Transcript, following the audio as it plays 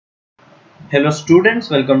Hello students,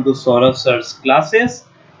 welcome to Saurav Sir's classes.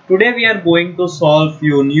 Today we are going to solve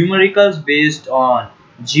few numericals based on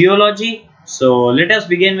geology. So let us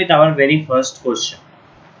begin with our very first question.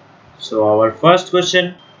 So our first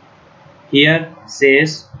question here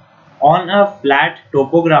says, on a flat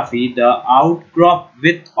topography the outcrop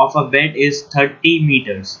width of a bed is 30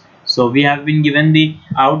 meters. So we have been given the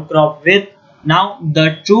outcrop width. Now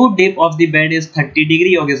the true dip of the bed is 30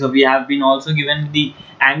 degree. Okay, so we have been also given the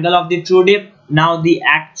angle of the true dip. Now the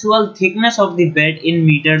actual thickness of the bed in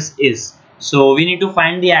meters is, so we need to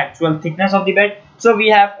find the actual thickness of the bed. So we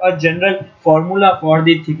have a general formula for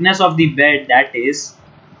the thickness of the bed, that is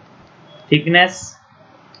thickness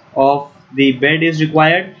of the bed is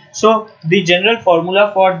required. So the general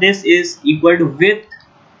formula for this is equal to width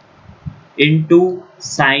into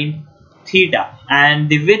sine theta, and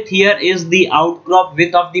the width here is the outcrop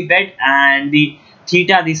width of the bed, and the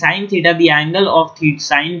theta, the sine theta, the angle of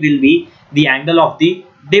sine will be the angle of the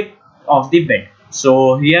dip of the bed.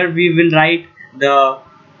 So here we will write the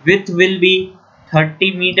width will be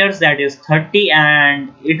 30 meters, that is 30,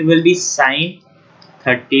 and it will be sine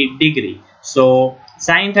 30 degree. So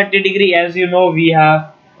sine 30 degree, as you know, we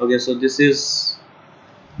have, okay, so this is,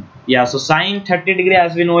 yeah, so sine 30 degree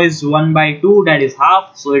as we know is 1 by 2, that is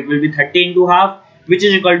half. So it will be 30 into half, which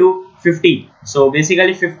is equal to 15. So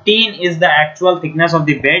basically 15 is the actual thickness of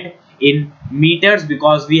the bed in meters,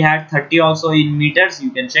 because we had 30 also in meters,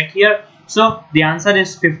 you can check here. So the answer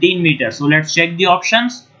is 15 meters. So let's check the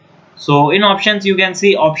options. So in options you can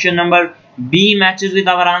see option number B matches with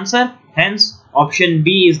our answer, hence option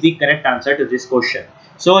B is the correct answer to this question.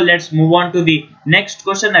 So let's move on to the next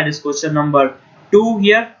question, that is question number 2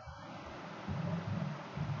 here.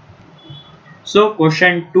 So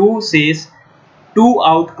question 2 says, two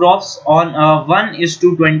outcrops on a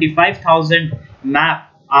 1:25,000 map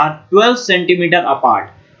are 12 centimeter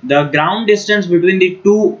apart. The ground distance between the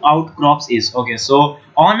two outcrops is, okay, so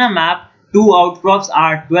on a map two outcrops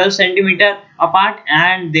are 12 centimeter apart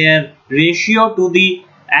and their ratio to the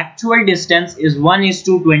actual distance is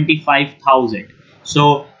 1:25,000.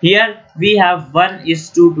 So here we have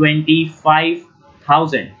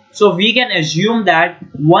 1:25,000. So we can assume that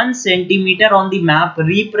 1 centimeter on the map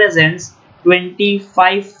represents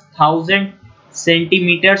 25,000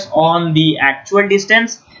 centimeters on the actual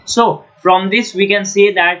distance. So from this we can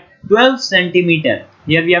say that 12 centimeter,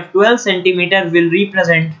 here we have 12 centimeter will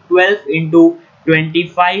represent 12 into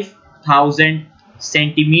 25,000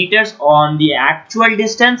 centimeters on the actual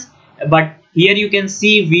distance. But here you can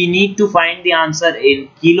see we need to find the answer in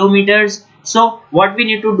kilometers. So what we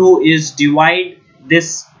need to do is divide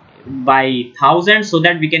this by 1000 so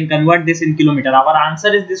that we can convert this in kilometer. Our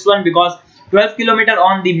answer is this one, because 12 kilometer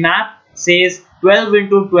on the map says 12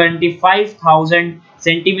 into 25,000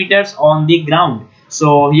 centimeters on the ground.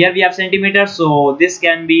 So here we have centimeters, so this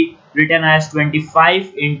can be written as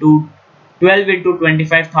 25 into 12 into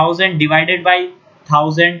 25,000 divided by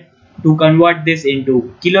 1000 to convert this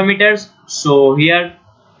into kilometers. So here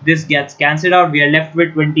this gets cancelled out, we are left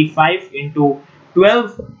with 25 into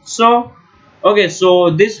 12. So okay,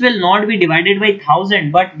 so this will not be divided by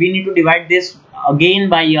 1000, but we need to divide this again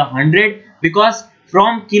by 100, because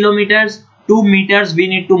from kilometers to meters we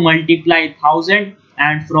need to multiply 1000,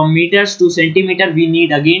 and from meters to centimeter we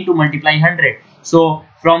need again to multiply 100. So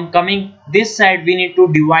from coming this side we need to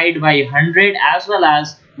divide by 100 as well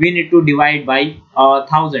as we need to divide by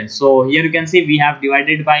 1000. So here you can see we have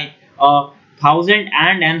divided by 1000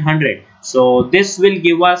 and 100. So this will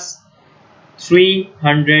give us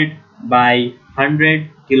 300 by 100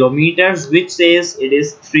 kilometers, which says it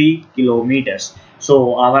is 3 kilometers.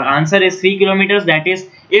 So our answer is 3 kilometers, that is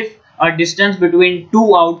if a distance between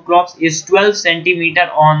two outcrops is 12 centimeter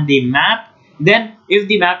on the map, then if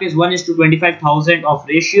the map is 1:25,000 of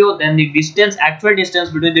ratio, then the distance, actual distance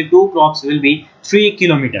between the two crops will be 3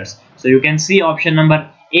 kilometers. So you can see option number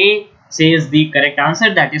A says the correct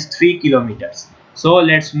answer, that is 3 kilometers. So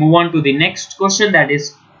let's move on to the next question, that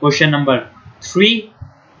is question number 3.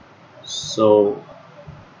 So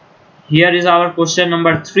here is our question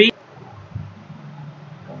number 3.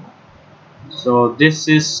 So this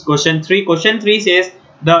is question 3. Question 3 says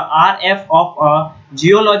the RF of a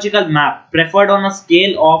geological map preferred on a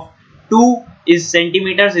scale of 2 is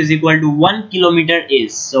centimeters is equal to 1 kilometer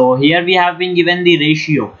is. So here we have been given the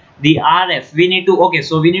ratio, the RF. We need to, okay,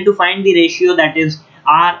 so we need to find the ratio, that is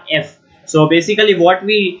RF. So basically what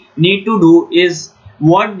we need to do is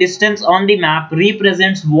what distance on the map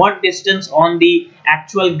represents what distance on the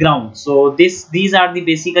actual ground. So these are the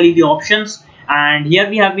basically the options, and here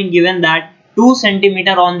we have been given that 2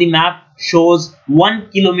 centimeter on the map shows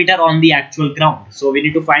 1 kilometer on the actual ground. So we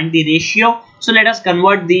need to find the ratio. So let us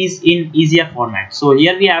convert these in easier format. So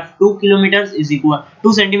here we have 2 kilometers is equal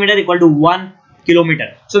 2 centimeter equal to 1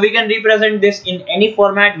 kilometer. So we can represent this in any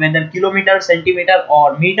format, whether kilometer, centimeter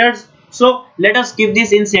or meters. So let us keep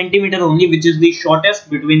this in centimeter only, which is the shortest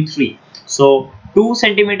between three. So 2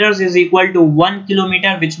 centimeters is equal to 1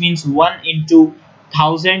 kilometer, which means 1 into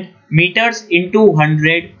 1000 meters into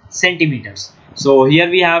 100 centimeters. So here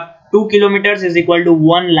we have 2 kilometers is equal to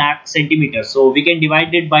 1 lakh centimeters. So we can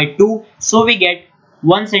divide it by 2. So we get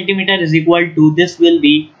 1 centimeter is equal to, this will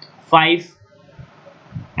be 5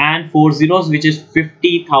 and 4 zeros, which is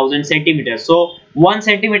 50,000 centimeters. So 1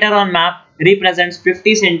 centimeter on map represents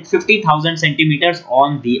 50,000 centimeters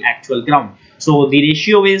on the actual ground. So the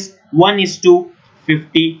ratio is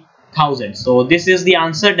 1:50,000. So this is the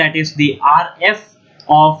answer, that is the RF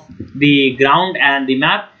of the ground and the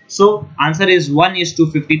map. So answer is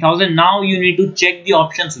 1:50,000. Now you need to check the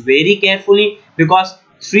options very carefully, because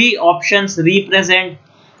 3 options represent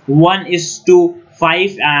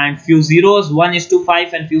 1:5 and few zeros,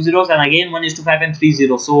 1:5 and few zeros, and again 1:5 and 3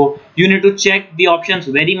 zeros. So you need to check the options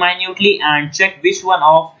very minutely and check which one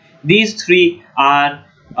of these 3 are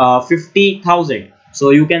 50,000.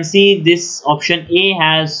 So you can see this option A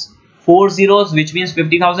has 4 zeros, which means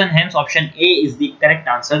 50,000. Hence option A is the correct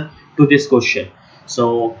answer to this question.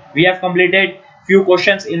 So we have completed few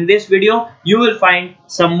questions in this video. You will find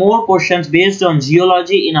some more questions based on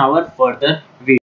geology in our further